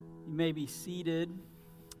may be seated.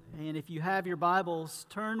 And if you have your Bibles,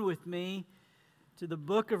 turn with me to the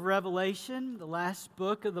book of Revelation, the last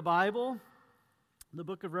book of the Bible, the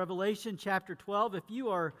book of Revelation, chapter 12. If you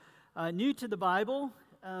are new to the Bible,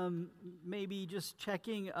 maybe just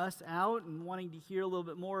checking us out and wanting to hear a little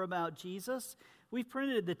bit more about Jesus, we've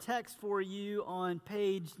printed the text for you on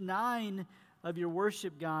page 9 of your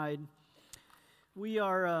worship guide.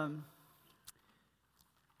 We're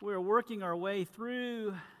working our way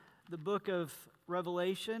through the book of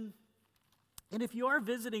Revelation. And if you are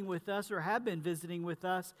visiting with us or have been visiting with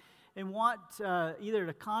us and want either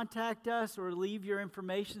to contact us or leave your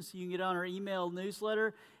information so you can get on our email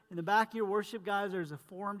newsletter, in the back of your worship guides there's a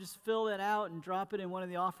form. Just fill that out and drop it in one of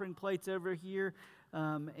the offering plates over here,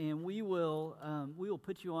 and we will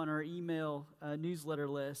put you on our email newsletter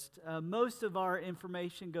list. Most of our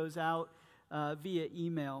information goes out via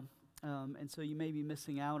email, and so you may be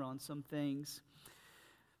missing out on some things.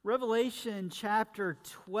 Revelation chapter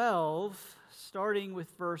 12, starting with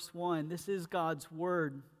verse 1. This is God's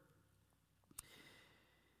word.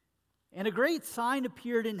 And a great sign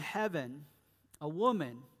appeared in heaven, a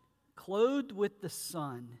woman clothed with the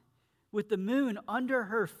sun, with the moon under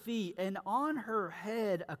her feet, and on her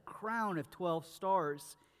head a crown of 12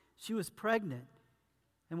 stars. She was pregnant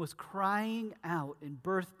and was crying out in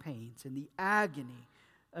birth pains and the agony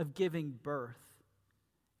of giving birth.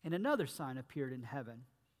 And another sign appeared in heaven.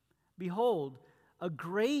 Behold, a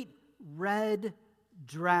great red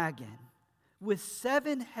dragon with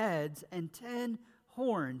 7 heads and 10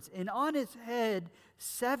 horns, and on his head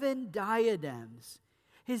 7 diadems.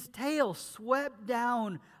 His tail swept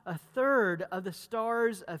down a third of the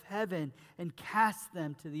stars of heaven and cast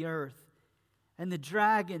them to the earth. And the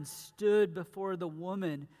dragon stood before the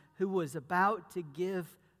woman who was about to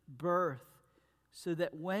give birth, so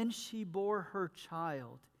that when she bore her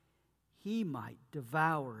child, he might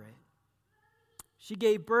devour it. She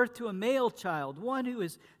gave birth to a male child, one who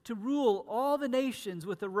is to rule all the nations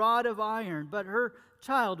with a rod of iron. But her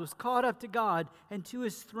child was caught up to God and to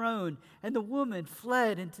his throne. And the woman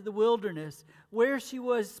fled into the wilderness, where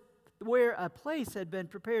a place had been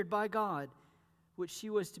prepared by God, which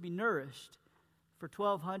she was to be nourished for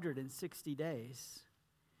 1,260 days.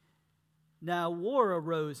 Now war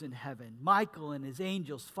arose in heaven, Michael and his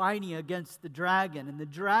angels fighting against the dragon. And the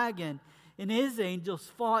dragon and his angels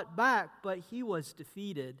fought back, but he was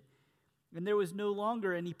defeated. And there was no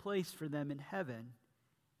longer any place for them in heaven.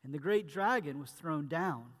 And the great dragon was thrown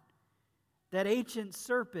down, that ancient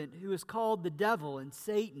serpent who is called the devil and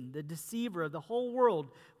Satan, the deceiver of the whole world,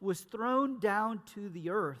 was thrown down to the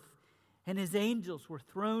earth, and his angels were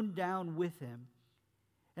thrown down with him.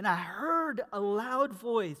 And I heard a loud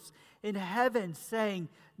voice in heaven saying,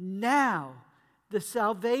 "Now the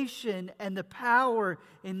salvation and the power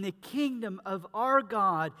in the kingdom of our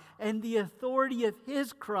God and the authority of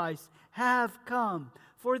his Christ have come.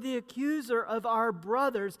 For the accuser of our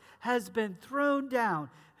brothers has been thrown down,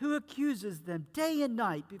 who accuses them day and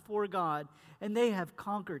night before God, and they have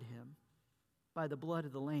conquered him by the blood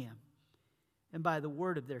of the Lamb and by the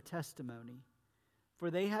word of their testimony.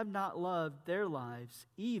 For they have not loved their lives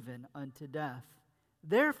even unto death.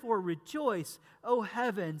 Therefore rejoice, O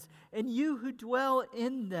heavens, and you who dwell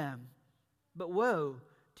in them. But woe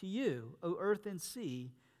to you, O earth and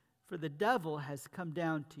sea, for the devil has come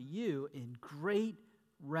down to you in great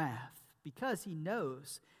wrath, because he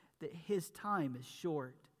knows that his time is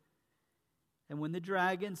short." And when the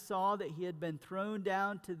dragon saw that he had been thrown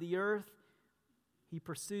down to the earth, he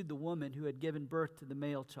pursued the woman who had given birth to the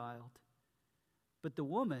male child. But the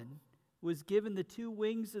woman was given the 2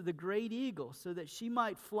 wings of the great eagle, so that she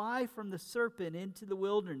might fly from the serpent into the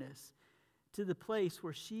wilderness, to the place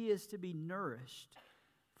where she is to be nourished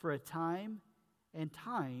for a time and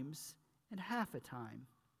times and half a time.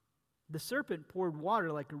 The serpent poured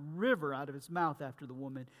water like a river out of his mouth after the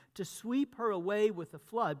woman, to sweep her away with a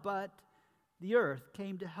flood. But the earth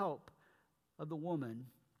came to help of the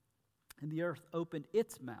woman, and the earth opened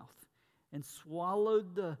its mouth and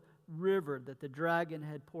swallowed the river that the dragon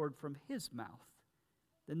had poured from his mouth.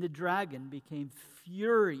 Then the dragon became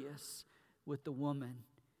furious with the woman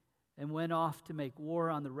and went off to make war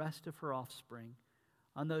on the rest of her offspring,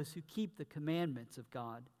 on those who keep the commandments of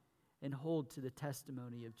God and hold to the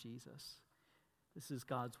testimony of Jesus. This is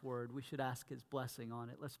God's word. We should ask his blessing on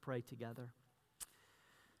it. Let's pray together.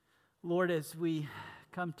 Lord, as we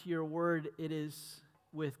come to your word, it is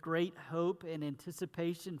with great hope and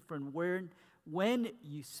anticipation from when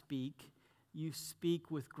you speak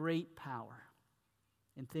with great power,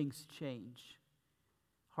 and things change.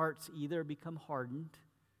 Hearts either become hardened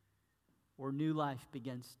or new life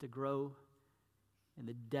begins to grow in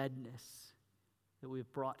the deadness that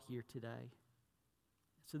we've brought here today.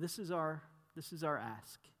 So this is our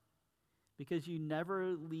ask. Because you never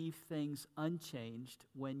leave things unchanged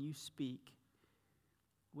when you speak,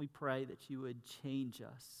 we pray that you would change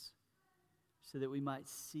us so that we might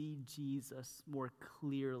see Jesus more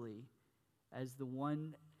clearly as the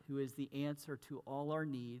one who is the answer to all our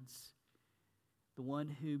needs, the one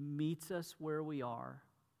who meets us where we are,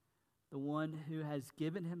 the one who has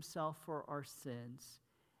given himself for our sins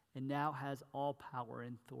and now has all power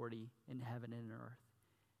and authority in heaven and earth.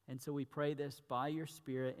 And so we pray this by your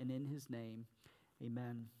Spirit and in his name.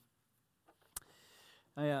 Amen.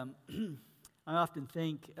 I often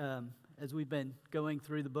think, as we've been going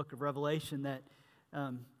through the book of Revelation, that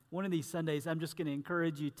one of these Sundays I'm just going to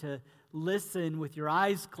encourage you to listen with your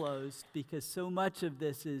eyes closed, because so much of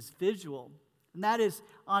this is visual. And that is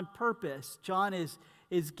on purpose. John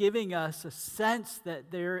is giving us a sense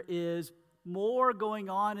that there is more going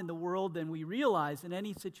on in the world than we realize in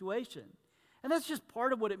any situation. And that's just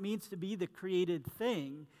part of what it means to be the created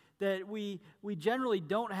thing, that we generally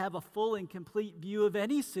don't have a full and complete view of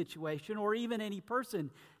any situation or even any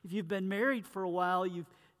person. If you've been married for a while,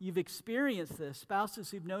 you've experienced this.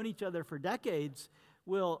 Spouses who've known each other for decades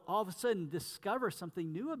will all of a sudden discover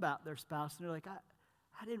something new about their spouse, and they're like,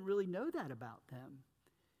 I didn't really know that about them.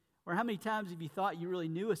 Or how many times have you thought you really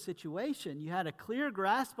knew a situation? You had a clear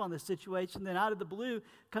grasp on the situation, then out of the blue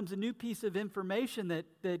comes a new piece of information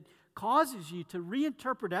that causes you to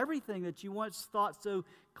reinterpret everything that you once thought so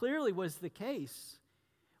clearly was the case.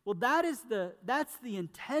 Well, that's the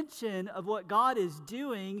intention of what God is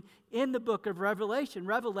doing in the book of Revelation.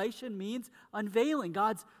 Revelation means unveiling.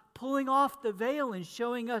 God's pulling off the veil and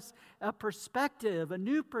showing us a perspective, a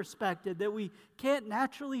new perspective that we can't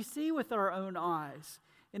naturally see with our own eyes.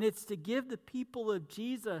 And it's to give the people of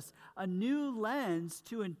Jesus a new lens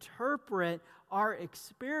to interpret our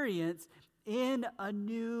experience in a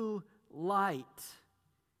new light.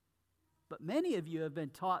 But many of you have been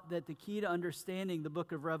taught that the key to understanding the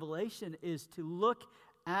book of Revelation is to look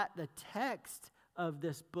at the text of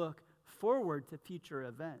this book forward to future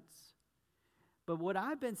events. But what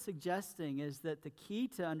I've been suggesting is that the key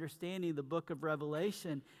to understanding the book of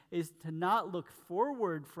Revelation is to not look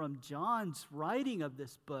forward from John's writing of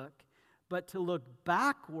this book, but to look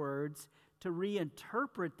backwards to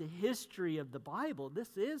reinterpret the history of the Bible. This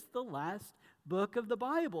is the last book of the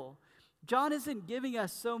Bible. John isn't giving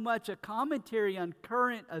us so much a commentary on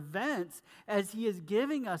current events as he is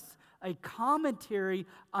giving us a commentary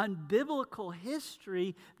on biblical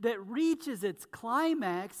history that reaches its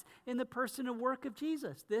climax in the person and work of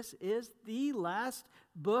Jesus. This is the last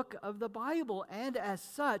book of the Bible, and as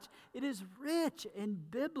such, it is rich in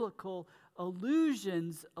biblical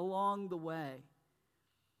allusions along the way.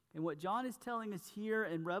 And what John is telling us here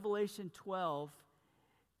in Revelation 12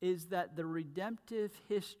 is that the redemptive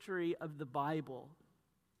history of the Bible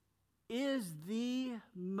is the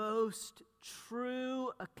most true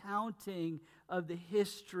accounting of the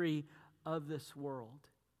history of this world.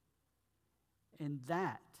 And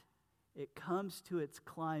that it comes to its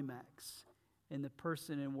climax in the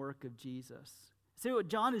person and work of Jesus. See, what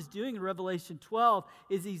John is doing in Revelation 12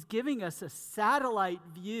 is he's giving us a satellite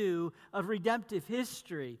view of redemptive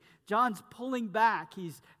history. John's pulling back.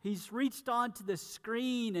 He's reached onto the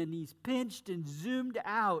screen and he's pinched and zoomed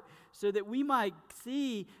out so that we might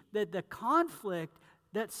see that the conflict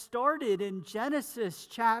that started in Genesis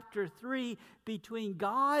chapter 3 between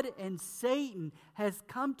God and Satan has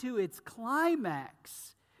come to its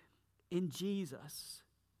climax in Jesus.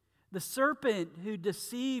 The serpent who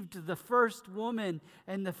deceived the first woman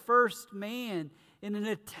and the first man in an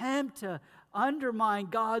attempt to undermine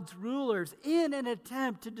God's rulers, in an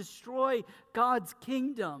attempt to destroy God's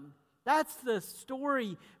kingdom. That's the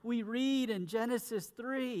story we read in Genesis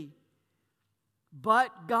 3.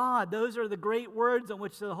 But God, those are the great words on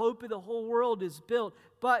which the hope of the whole world is built.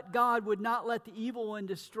 But God would not let the evil one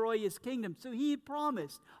destroy his kingdom. So he had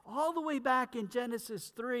promised all the way back in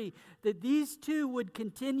Genesis 3 that these two would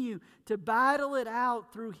continue to battle it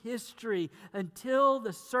out through history until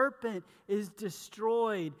the serpent is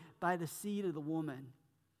destroyed by the seed of the woman.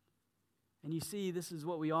 And you see, this is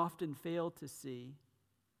what we often fail to see,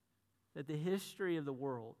 that the history of the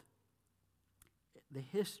world, the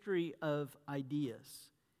history of ideas,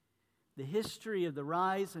 the history of the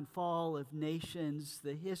rise and fall of nations,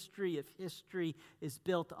 the history of history is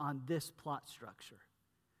built on this plot structure.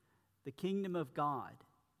 The kingdom of God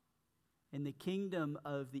and the kingdom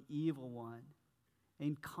of the evil one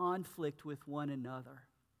in conflict with one another,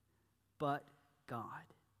 but God.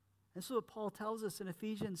 This is what Paul tells us in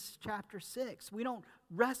Ephesians chapter 6. We don't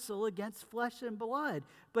wrestle against flesh and blood,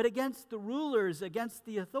 but against the rulers, against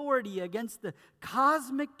the authority, against the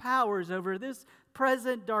cosmic powers over this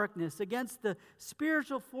present darkness, against the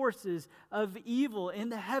spiritual forces of evil in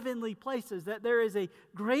the heavenly places, that there is a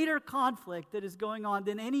greater conflict that is going on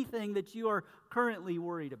than anything that you are currently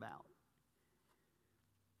worried about.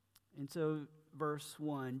 And so, verse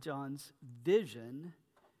 1, John's vision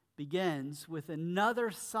begins with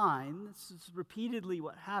another sign. This is repeatedly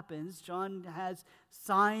what happens. John has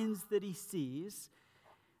signs that he sees.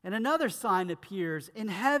 And another sign appears in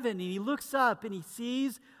heaven, and he looks up and he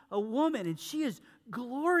sees a woman, and she is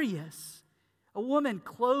glorious. A woman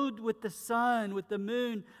clothed with the sun, with the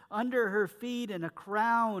moon under her feet, and a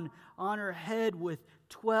crown on her head with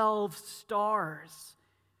 12 stars.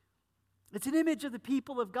 It's an image of the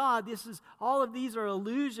people of God. All of these are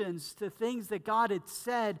allusions to things that God had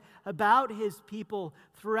said about his people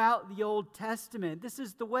throughout the Old Testament. This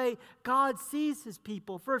is the way God sees his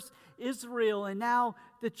people. First Israel and now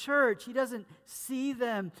the church. He doesn't see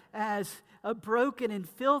them as a broken and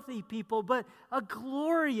filthy people, but a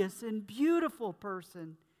glorious and beautiful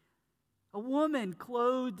person. A woman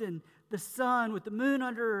clothed in the sun with the moon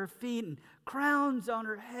under her feet and crowns on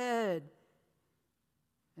her head.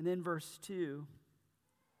 And then verse 2,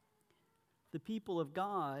 the people of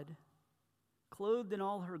God, clothed in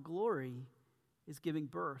all her glory, is giving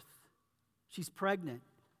birth. She's pregnant,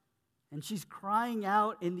 and she's crying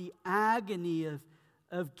out in the agony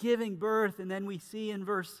of giving birth. And then we see in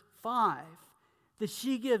verse 5 that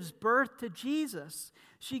she gives birth to Jesus.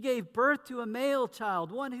 She gave birth to a male child,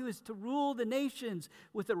 one who is to rule the nations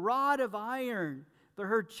with a rod of iron. But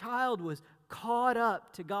her child was caught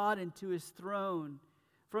up to God and to his throne.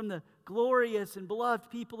 From the glorious and beloved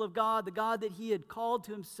people of God, the God that he had called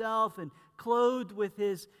to himself and clothed with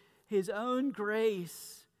his own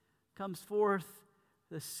grace, comes forth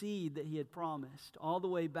the seed that he had promised, all the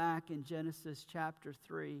way back in Genesis chapter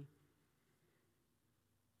 3.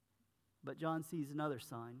 But John sees another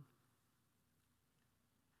sign.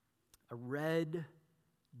 A red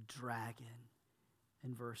dragon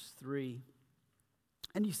in verse 3.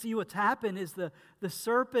 And you see what's happened is the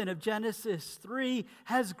serpent of Genesis 3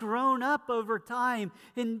 has grown up over time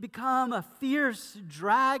and become a fierce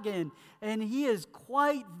dragon. And he is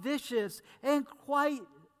quite vicious and quite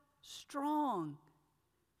strong.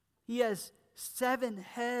 He has 7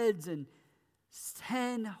 heads and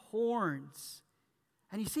 10 horns.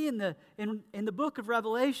 And you see in the book of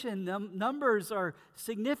Revelation, numbers are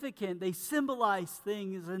significant. They symbolize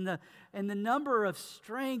things, and the number of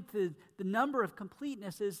strength, the number of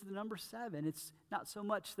completeness is the number 7. It's not so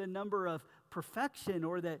much the number of perfection,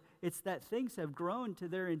 or that it's that things have grown to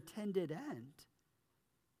their intended end.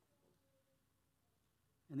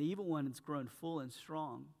 And the evil one has grown full and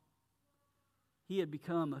strong. He had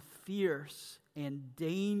become a fierce and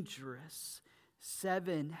dangerous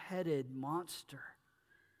 7-headed monster.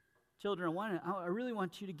 Children, I really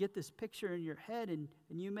want you to get this picture in your head, and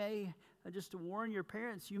you may, just to warn your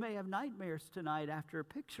parents, you may have nightmares tonight after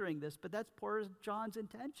picturing this, but that's part of John's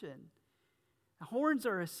intention. Horns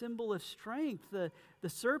are a symbol of strength. The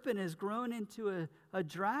serpent has grown into a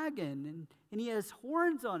dragon, and he has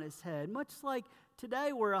horns on his head, much like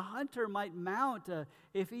today where a hunter might mount,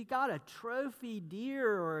 if he got a trophy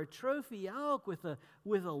deer or a trophy elk with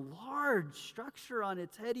a large structure on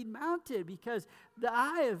its head, he'd mount it because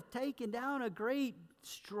I have taken down a great,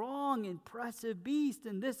 strong, impressive beast.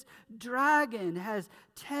 And this dragon has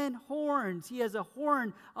 10 horns. He has a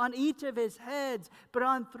horn on each of his heads, but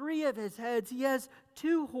on 3 of his heads he has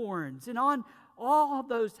 2 horns. And on all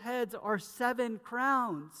those heads are 7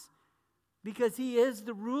 crowns. Because he is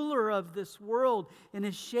the ruler of this world and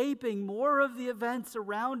is shaping more of the events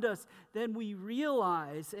around us than we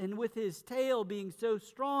realize. And with his tail being so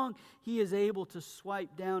strong, he is able to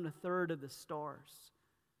swipe down 1/3 of the stars.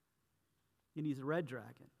 And he's a red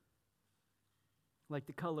dragon, like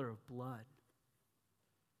the color of blood,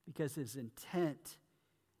 because his intent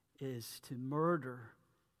is to murder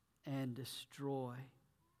and destroy.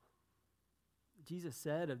 Jesus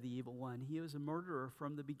said of the evil one, he was a murderer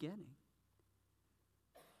from the beginning.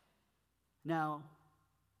 Now,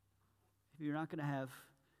 if you're not going to have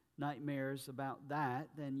nightmares about that,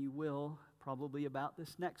 then you will probably about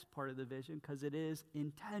this next part of the vision, because it is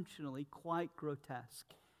intentionally quite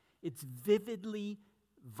grotesque. It's vividly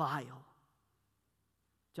vile.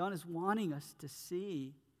 John is wanting us to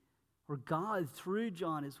see, or God through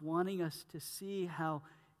John is wanting us to see how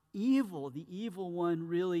evil the evil one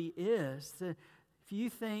really is. If you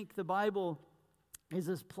think the Bible is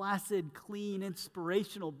this placid, clean,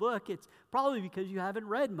 inspirational book, it's probably because you haven't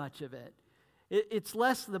read much of it. It's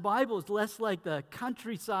less, the Bible is less like the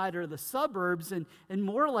countryside or the suburbs and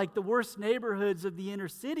more like the worst neighborhoods of the inner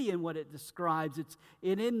city in what it describes.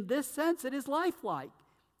 In this sense, it is lifelike.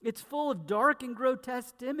 It's full of dark and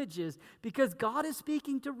grotesque images because God is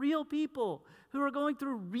speaking to real people who are going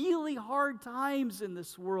through really hard times in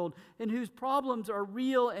this world and whose problems are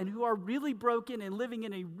real and who are really broken and living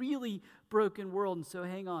in a really broken world. And so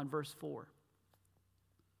hang on, verse 4.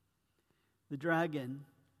 The dragon,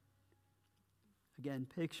 again,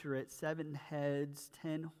 picture it, 7 heads,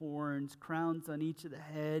 10 horns, crowns on each of the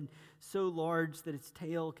head, so large that its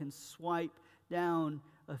tail can swipe down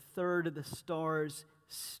a third of the stars,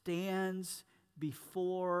 stands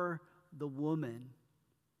before the woman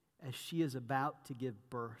as she is about to give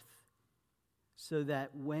birth, so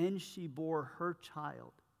that when she bore her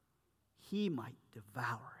child, he might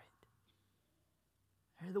devour it.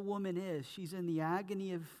 There the woman is. She's in the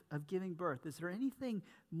agony of giving birth. Is there anything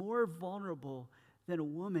more vulnerable than a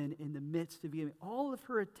woman in the midst of giving? All of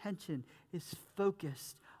her attention is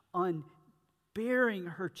focused on bearing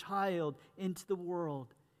her child into the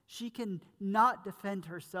world. She can not defend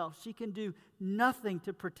herself. She can do nothing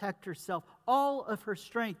to protect herself. All of her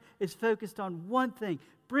strength is focused on one thing,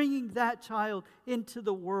 bringing that child into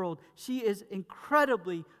the world. She is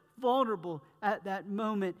incredibly vulnerable at that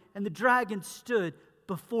moment, and the dragon stood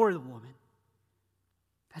before the woman.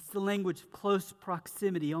 That's the language of close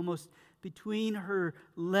proximity. Almost between her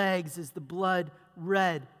legs is the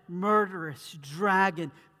blood-red, murderous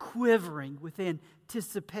dragon quivering with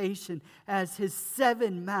anticipation as his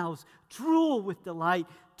 7 mouths drool with delight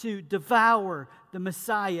to devour the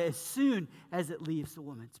Messiah as soon as it leaves the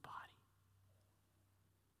woman's body.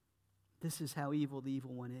 This is how evil the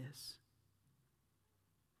evil one is.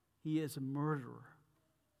 He is a murderer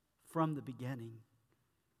from the beginning,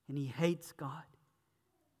 and he hates God.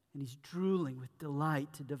 And he's drooling with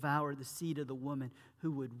delight to devour the seed of the woman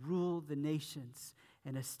who would rule the nations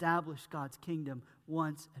and establish God's kingdom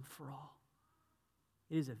once and for all.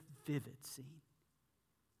 It is a vivid scene.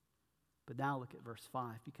 But now look at verse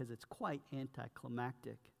 5 because it's quite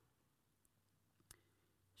anticlimactic.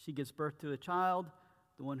 She gives birth to a child,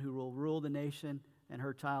 the one who will rule the nation, and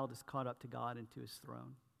her child is caught up to God and to his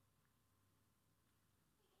throne.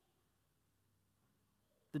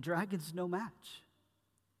 The dragon's no match.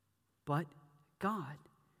 But God.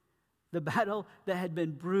 The battle that had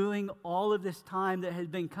been brewing all of this time, that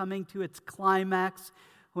had been coming to its climax,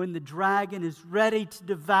 when the dragon is ready to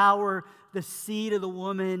devour the seed of the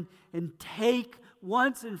woman and take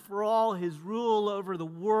once and for all his rule over the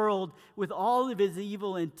world with all of his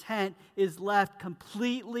evil intent, is left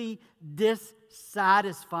completely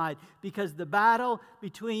dissatisfied because the battle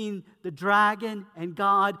between the dragon and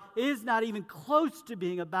God is not even close to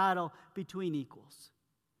being a battle between equals,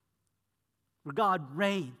 where God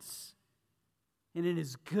reigns and in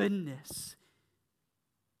his goodness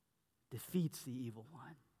defeats the evil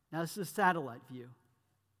one. Now, this is a satellite view.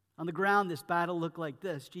 On the ground, this battle looked like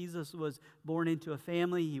this. Jesus was born into a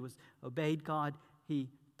family. He obeyed God. He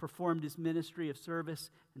performed his ministry of service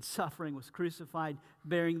and suffering, was crucified,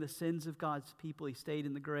 bearing the sins of God's people. He stayed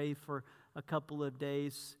in the grave for a couple of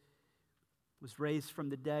days, was raised from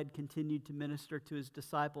the dead, continued to minister to his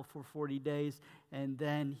disciple for 40 days, and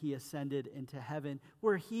then he ascended into heaven,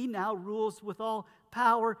 where he now rules with all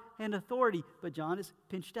power and authority. But John is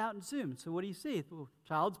pinched out and zoomed. So what do you see? The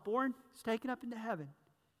child's born, he's taken up into heaven.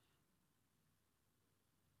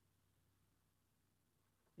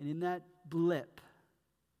 And in that blip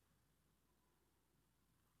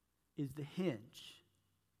is the hinge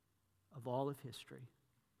of all of history.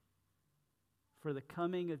 For the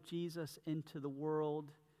coming of Jesus into the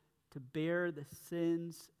world to bear the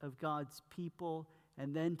sins of God's people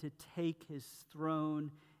and then to take his throne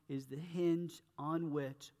is the hinge on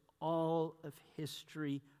which all of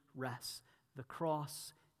history rests. The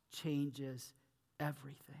cross changes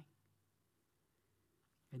everything.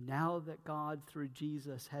 And now that God, through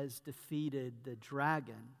Jesus, has defeated the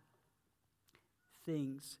dragon,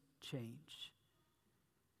 things change.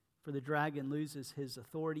 For the dragon loses his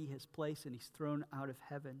authority, his place, and he's thrown out of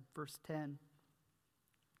heaven. Verse 10.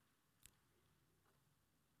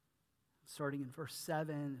 Starting in verse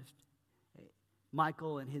 7,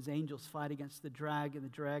 Michael and his angels fight against the dragon. The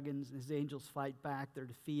dragons and his angels fight back. They're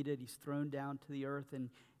defeated. He's thrown down to the earth. And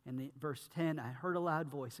verse 10, I heard a loud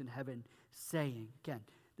voice in heaven saying, again,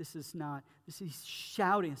 this is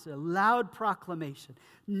shouting. It's a loud proclamation.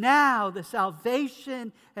 Now the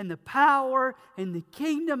salvation and the power and the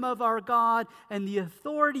kingdom of our God and the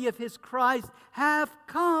authority of his Christ have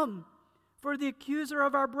come. For the accuser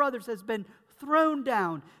of our brothers has been thrown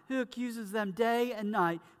down, who accuses them day and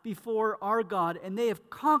night before our God. And they have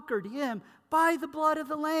conquered him by the blood of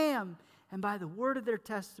the Lamb and by the word of their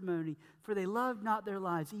testimony, for they loved not their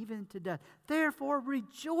lives even to death. Therefore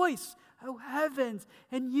rejoice, O heavens,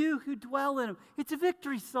 and you who dwell in them. It's a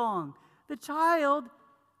victory song. The child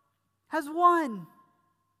has won.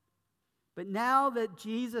 But now that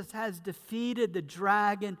Jesus has defeated the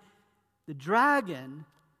dragon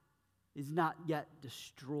is not yet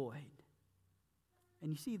destroyed.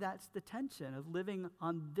 And you see, that's the tension of living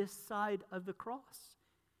on this side of the cross.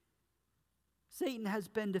 Satan has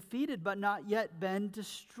been defeated but not yet been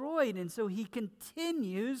destroyed. And so he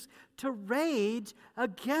continues to rage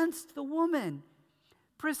against the woman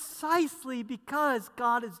precisely because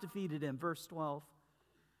God has defeated him. Verse 12.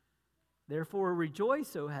 Therefore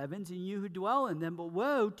rejoice, O heavens, and you who dwell in them. But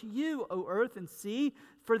woe to you, O earth and sea,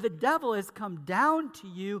 for the devil has come down to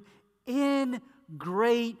you in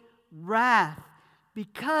great wrath,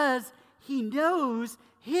 because he knows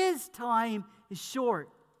his time is short.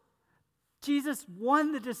 Jesus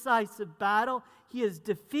won the decisive battle. He has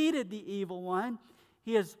defeated the evil one.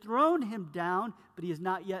 He has thrown him down, but he is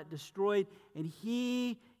not yet destroyed, and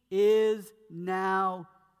he is now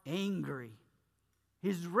angry.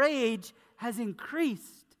 His rage has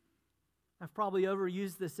increased. I've probably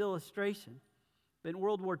overused this illustration, but in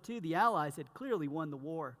World War II, the Allies had clearly won the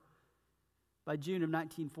war by June of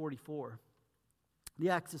 1944. The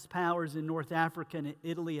Axis powers in North Africa and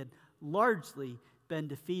Italy had largely been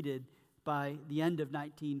defeated by the end of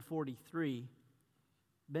 1943,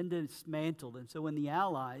 been dismantled. And so when the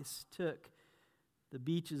Allies took the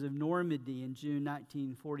beaches of Normandy in June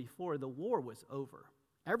 1944, the war was over.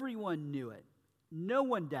 Everyone knew it. No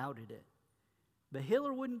one doubted it. But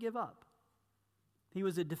Hitler wouldn't give up. He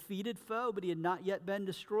was a defeated foe, but he had not yet been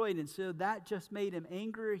destroyed. And so that just made him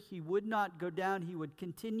angry. He would not go down. He would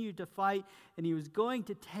continue to fight. And he was going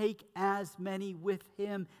to take as many with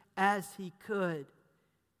him as he could.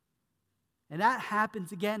 And that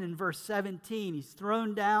happens again in verse 17. He's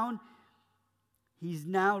thrown down. He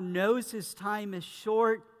now knows his time is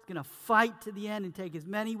short. He's going to fight to the end and take as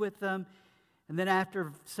many with him. And then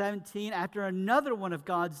after 17, after another one of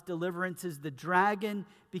God's deliverances, the dragon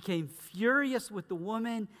became furious with the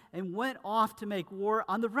woman and went off to make war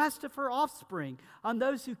on the rest of her offspring, on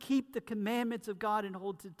those who keep the commandments of God and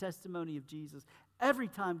hold to the testimony of Jesus. Every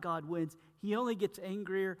time God wins, he only gets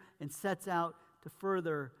angrier and sets out to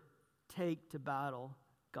further take to battle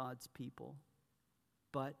God's people.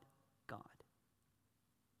 But God.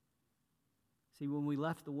 See, when we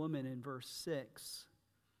left the woman in verse 6,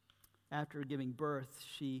 after giving birth,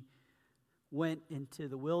 she went into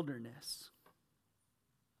the wilderness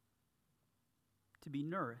to be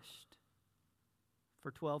nourished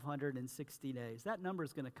for 1,260 days. That number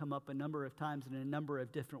is going to come up a number of times in a number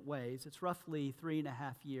of different ways. It's roughly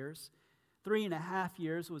 3.5 years. 3.5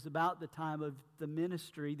 years was about the time of the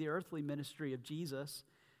ministry, the earthly ministry of Jesus.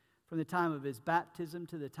 From the time of his baptism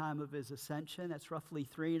to the time of his ascension, that's roughly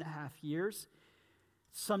 3.5 years.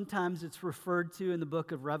 Sometimes it's referred to in the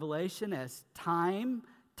book of Revelation as times,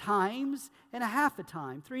 and a half a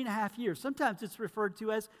time, 3.5 years. Sometimes it's referred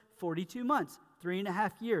to as 42 months,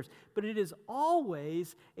 3.5 years. But it is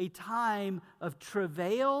always a time of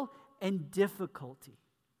travail and difficulty,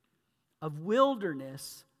 of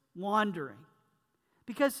wilderness wandering.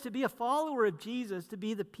 Because to be a follower of Jesus, to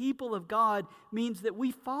be the people of God, means that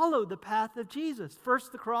we follow the path of Jesus.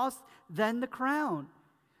 First the cross, then the crown.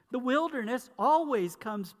 The wilderness always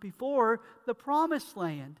comes before the promised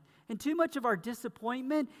land. And too much of our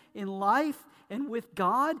disappointment in life and with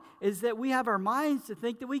God is that we have our minds to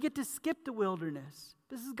think that we get to skip the wilderness.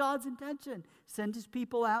 This is God's intention. Send his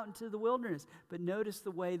people out into the wilderness. But notice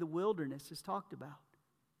the way the wilderness is talked about.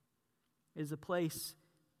 It is a place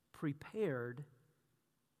prepared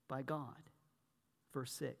by God.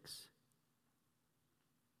 Verse 6.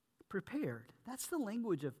 Prepared. That's the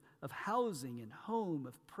language of housing and home,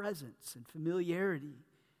 of presence and familiarity.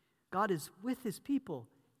 God is with his people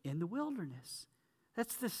in the wilderness.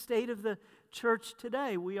 That's the state of the church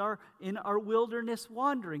today. We are in our wilderness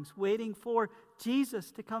wanderings, waiting for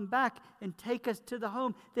Jesus to come back and take us to the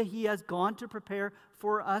home that he has gone to prepare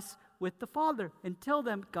for us with the Father. Until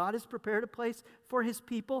then, God has prepared a place for his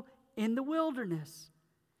people in the wilderness.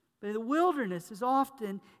 But the wilderness is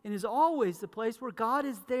often and is always the place where God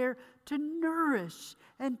is there to nourish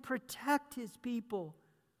and protect his people.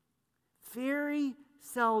 Very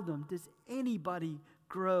seldom does anybody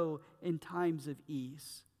grow in times of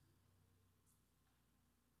ease.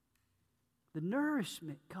 The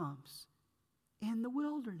nourishment comes in the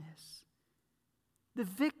wilderness. The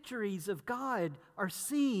victories of God are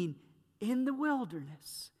seen in the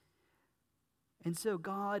wilderness. And so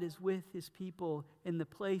God is with his people in the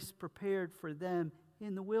place prepared for them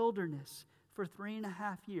in the wilderness. for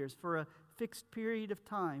 3.5 years, for a fixed period of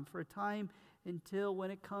time, for a time until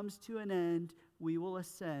when it comes to an end, we will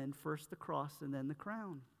ascend, first the cross and then the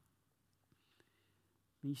crown.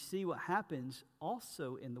 You see what happens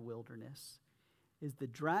also in the wilderness is the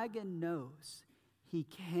dragon knows he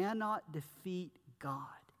cannot defeat God,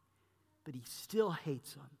 but he still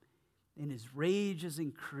hates him, and his rage is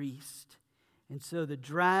increased. And so the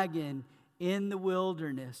dragon in the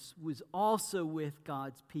wilderness was also with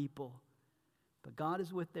God's people, but God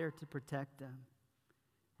is with there to protect them.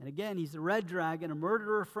 And again, he's a red dragon, a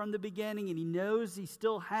murderer from the beginning, and he knows he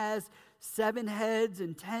still has 7 heads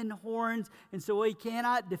and 10 horns, and so he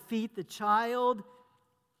cannot defeat the child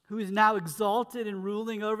who is now exalted and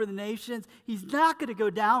ruling over the nations. He's not going to go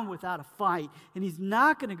down without a fight, and he's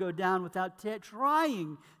not going to go down without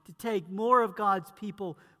trying to take more of God's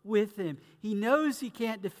people with him. He knows he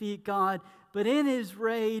can't defeat God, but in his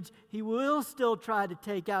rage, he will still try to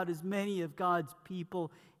take out as many of God's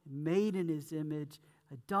people, made in his image,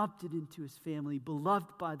 adopted into his family,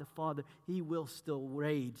 beloved by the Father. He will still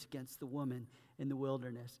rage against the woman in the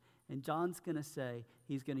wilderness. And John's going to say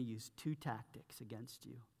he's going to use 2 tactics against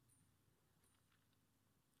you.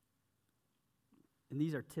 And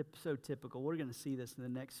these are so typical. We're going to see this in the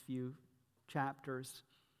next few chapters.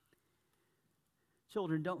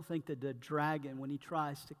 Children, don't think that the dragon, when he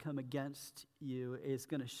tries to come against you, is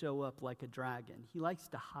going to show up like a dragon. He likes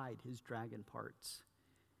to hide his dragon parts.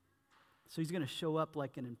 So he's going to show up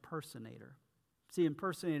like an impersonator. See,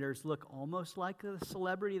 impersonators look almost like a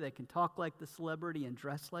celebrity. They can talk like the celebrity and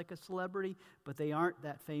dress like a celebrity, but they aren't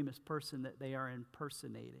that famous person that they are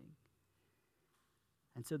impersonating.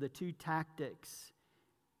 And so the 2 tactics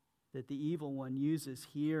that the evil one uses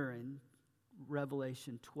here in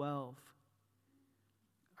Revelation 12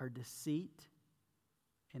 are deceit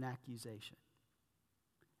and accusation.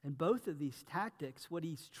 And both of these tactics, what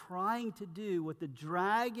he's trying to do, what the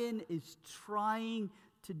dragon is trying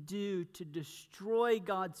to do to destroy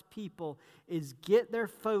God's people, is get their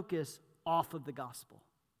focus off of the gospel.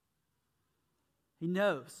 He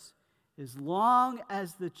knows as long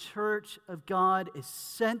as the church of God is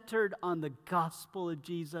centered on the gospel of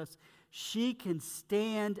Jesus, she can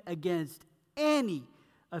stand against any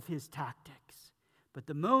of his tactics. But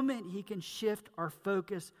the moment he can shift our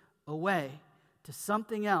focus away to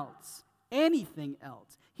something else, anything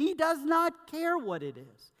else, he does not care what it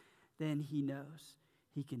is, then he knows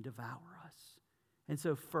he can devour us. And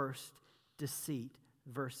so first, deceit,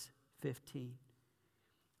 verse 15.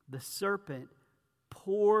 The serpent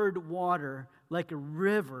poured water like a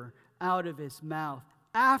river out of his mouth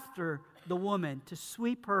after the woman to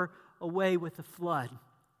sweep her away with a flood.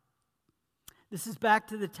 This is back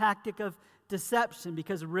to the tactic of deception,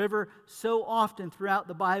 because a river so often throughout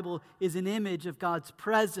the Bible is an image of God's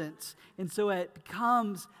presence. And so it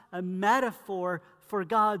becomes a metaphor for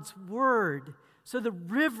God's word. So the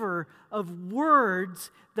river of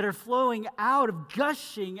words that are flowing out of,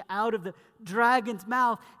 gushing out of the dragon's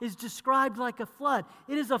mouth is described like a flood.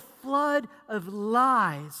 It is a flood of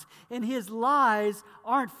lies. And his lies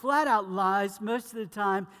aren't flat out lies most of the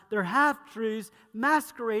time. They're half-truths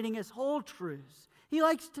masquerading as whole truths. He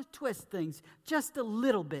likes to twist things just a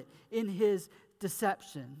little bit in his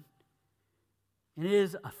deception. And it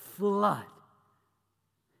is a flood.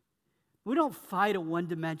 We don't fight a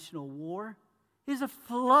one-dimensional war. It is a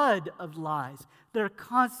flood of lies that are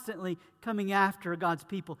constantly coming after God's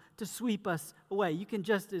people to sweep us away. You can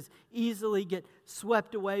just as easily get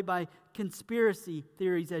swept away by conspiracy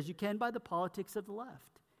theories as you can by the politics of the left.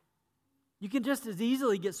 You can just as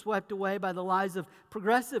easily get swept away by the lies of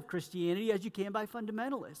progressive Christianity as you can by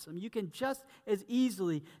fundamentalism. You can just as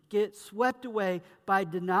easily get swept away by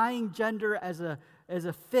denying gender as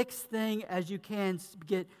a fixed thing as you can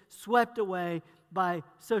get swept away by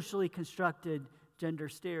socially constructed gender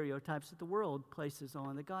stereotypes that the world places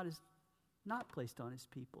on, that God has not placed on his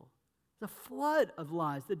people. The flood of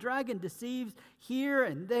lies. The dragon deceives here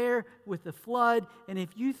and there with the flood, and if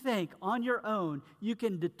you think on your own you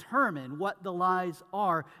can determine what the lies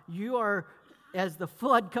are, you are, as the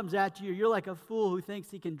flood comes at you, you're like a fool who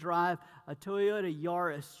thinks he can drive a Toyota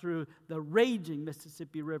Yaris through the raging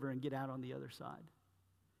Mississippi River and get out on the other side.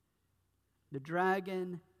 The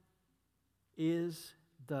dragon is,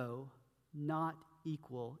 though, not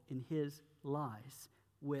equal in his lies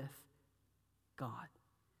with God,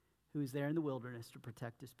 who is there in the wilderness to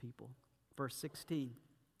protect his people. Verse 16.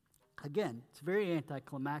 Again, it's very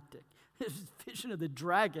anticlimactic. This is a vision of the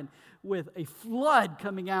dragon with a flood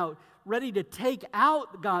coming out, ready to take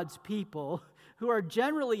out God's people who are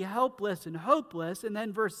generally helpless and hopeless. And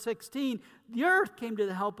then verse 16, the earth came to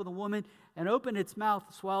the help of the woman and opened its mouth,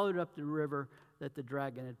 swallowed up the river that the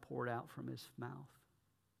dragon had poured out from his mouth.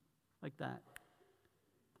 Like that.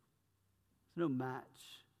 There's no match.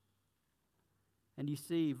 And you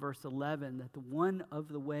see, verse 11, that one of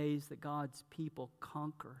the ways that God's people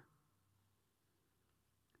conquer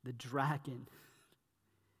the dragon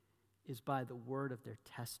is by the word of their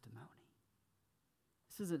testimony.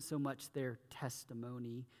 This isn't so much their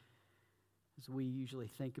testimony as we usually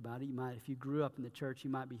think about it. If you grew up in the church, you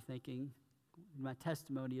might be thinking, my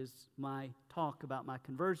testimony is my talk about my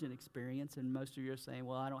conversion experience, and most of you are saying,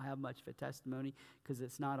 well, I don't have much of a testimony because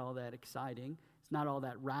it's not all that exciting. It's not all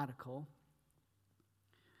that radical.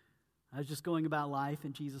 I was just going about life,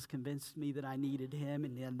 and Jesus convinced me that I needed him,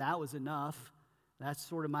 and then that was enough. That's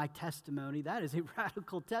sort of my testimony. That is a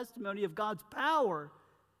radical testimony of God's power.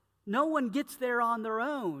 No one gets there on their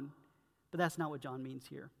own. But that's not what John means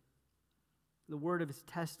here. The word of his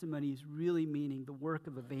testimony is really meaning the work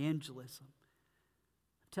of evangelism,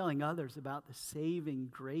 telling others about the saving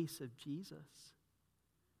grace of Jesus.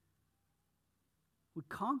 We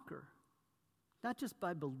conquer, not just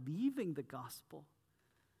by believing the gospel,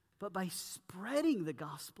 but by spreading the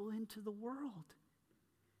gospel into the world.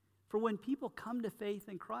 For when people come to faith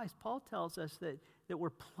in Christ, Paul tells us that we're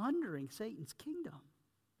plundering Satan's kingdom.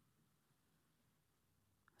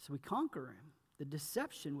 So we conquer him, the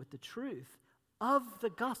deception with the truth of the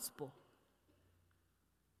gospel.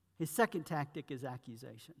 His second tactic is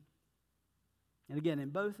accusation. And again, in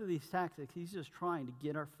both of these tactics, he's just trying to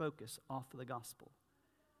get our focus off of the gospel.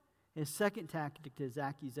 His second tactic is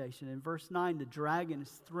accusation. In verse 9, the dragon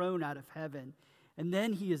is thrown out of heaven, and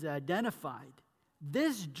then he is identified.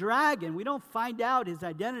 This dragon, we don't find out his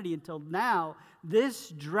identity until now. This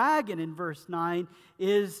dragon in verse 9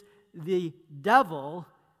 is the devil,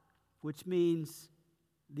 which means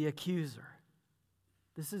the accuser.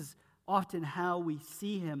 This is often how we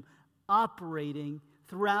see him operating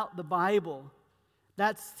throughout the Bible.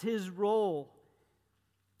 That's his role.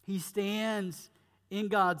 He stands in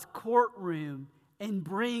God's courtroom and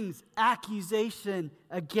brings accusation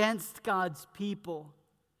against God's people.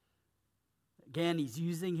 Again, he's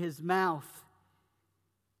using his mouth.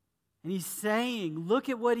 And he's saying, look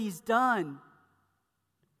at what he's done.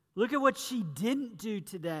 Look at what she didn't do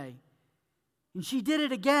today. And she did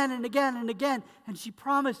it again and again and again. And she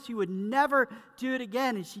promised she would never do it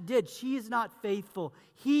again. And she did. She is not faithful.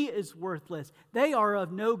 He is worthless. They are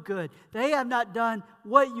of no good. They have not done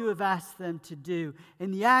what you have asked them to do.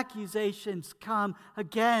 And the accusations come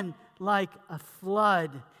again like a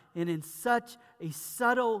flood. And in such a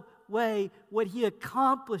subtle way, what he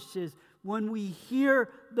accomplishes when we hear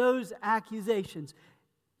those accusations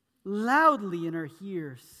loudly in our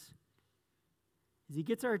ears, is he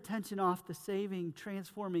gets our attention off the saving,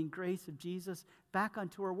 transforming grace of Jesus back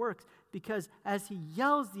onto our works. Because as he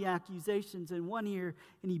yells the accusations in one ear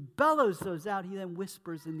and he bellows those out, he then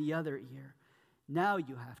whispers in the other ear, now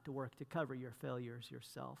you have to work to cover your failures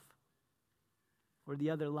yourself. Or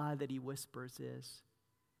the other lie that he whispers is,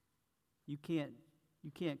 you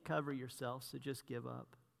can't cover yourself, so just give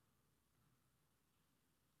up.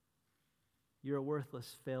 You're a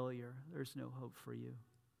worthless failure. There's no hope for you.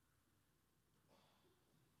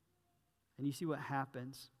 And you see what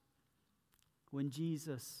happens when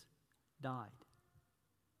Jesus died.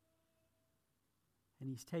 And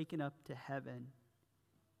he's taken up to heaven.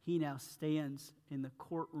 He now stands in the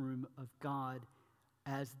courtroom of God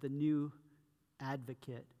as the new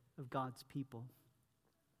advocate of God's people.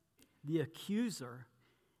 The accuser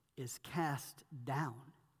is cast down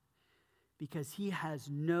because he has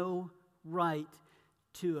no right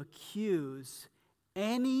to accuse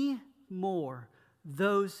any more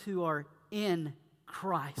those who are in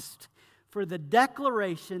Christ. For the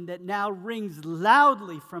declaration that now rings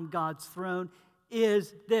loudly from God's throne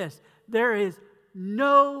is this: there is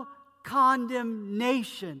no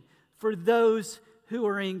condemnation for those who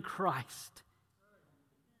are in Christ.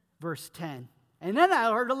 Verse 10. And then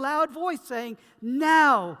I heard a loud voice saying,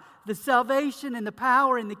 now the salvation and the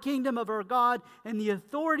power and the kingdom of our God and the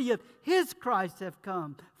authority of his Christ have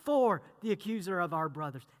come. For the accuser of our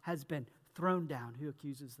brothers has been thrown down, who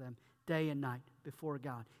accuses them day and night before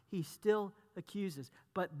God. He still accuses.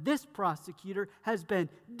 But this prosecutor has been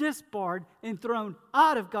disbarred and thrown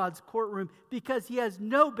out of God's courtroom because he has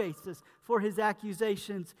no basis for his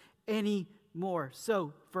accusations anymore.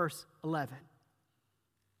 So, verse 11.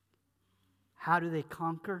 How do they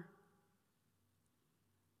conquer?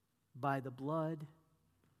 By the blood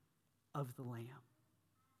of the Lamb.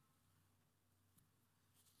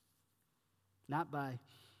 Not by,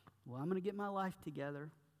 well, I'm going to get my life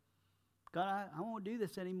together. God, I won't do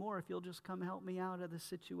this anymore if you'll just come help me out of this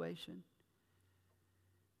situation.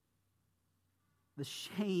 The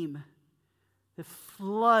shame that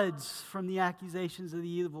floods from the accusations of the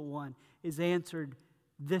evil one, is answered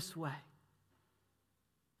this way.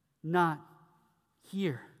 Not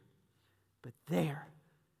here, but there.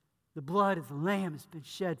 The blood of the Lamb has been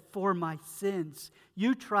shed for my sins.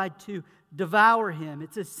 You tried to devour him.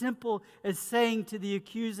 It's as simple as saying to the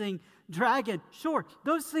accusing dragon, sure,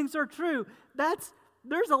 those things are true.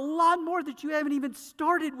 There's a lot more that you haven't even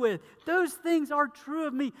started with. Those things are true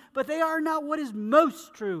of me, but they are not what is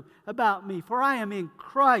most true about me. For I am in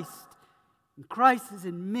Christ, and Christ is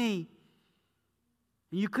in me.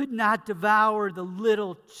 And you could not devour the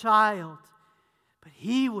little child, but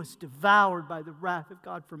he was devoured by the wrath of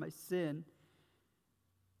God for my sin.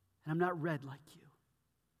 And I'm not red like you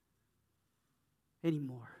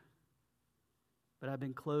anymore, but I've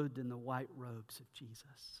been clothed in the white robes of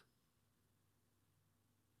Jesus.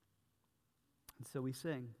 And so we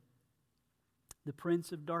sing, the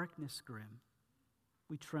Prince of Darkness grim,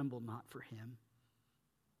 we tremble not for him.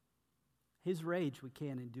 His rage we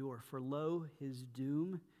can endure, for lo, his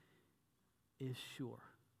doom is sure.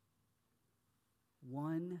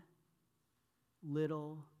 One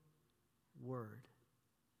little word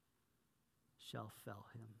shall fell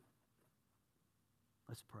him.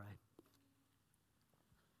 Let's pray.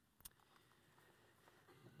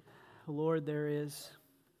 Lord, there is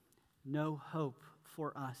no hope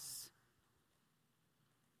for us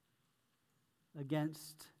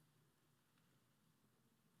against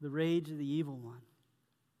the rage of the evil one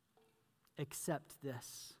except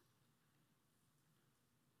this: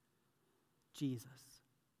 Jesus.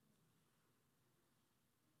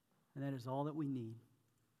 And that is all that we need.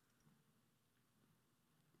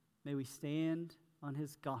 May we stand on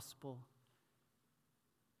his gospel,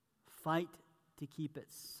 fight to keep it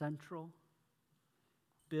central,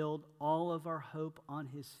 build all of our hope on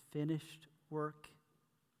his finished work,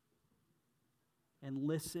 and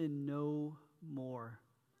listen no more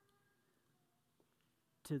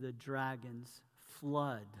to the dragon's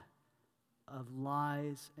flood of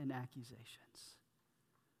lies and accusations.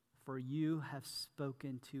 For you have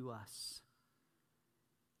spoken to us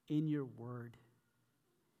in your word,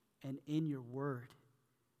 and in your word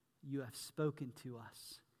you have spoken to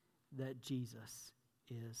us that Jesus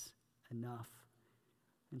is enough.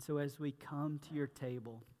 And so as we come to your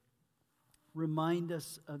table, remind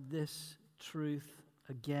us of this truth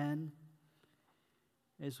again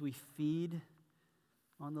as we feed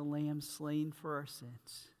on the Lamb slain for our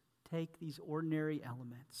sins. Take these ordinary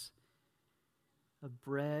elements of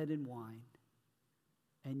bread and wine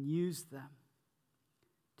and use them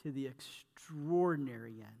to the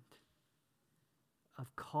extraordinary end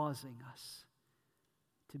of causing us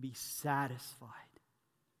to be satisfied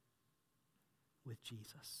with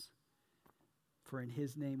Jesus. For in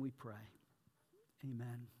his name we pray.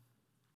 Amen.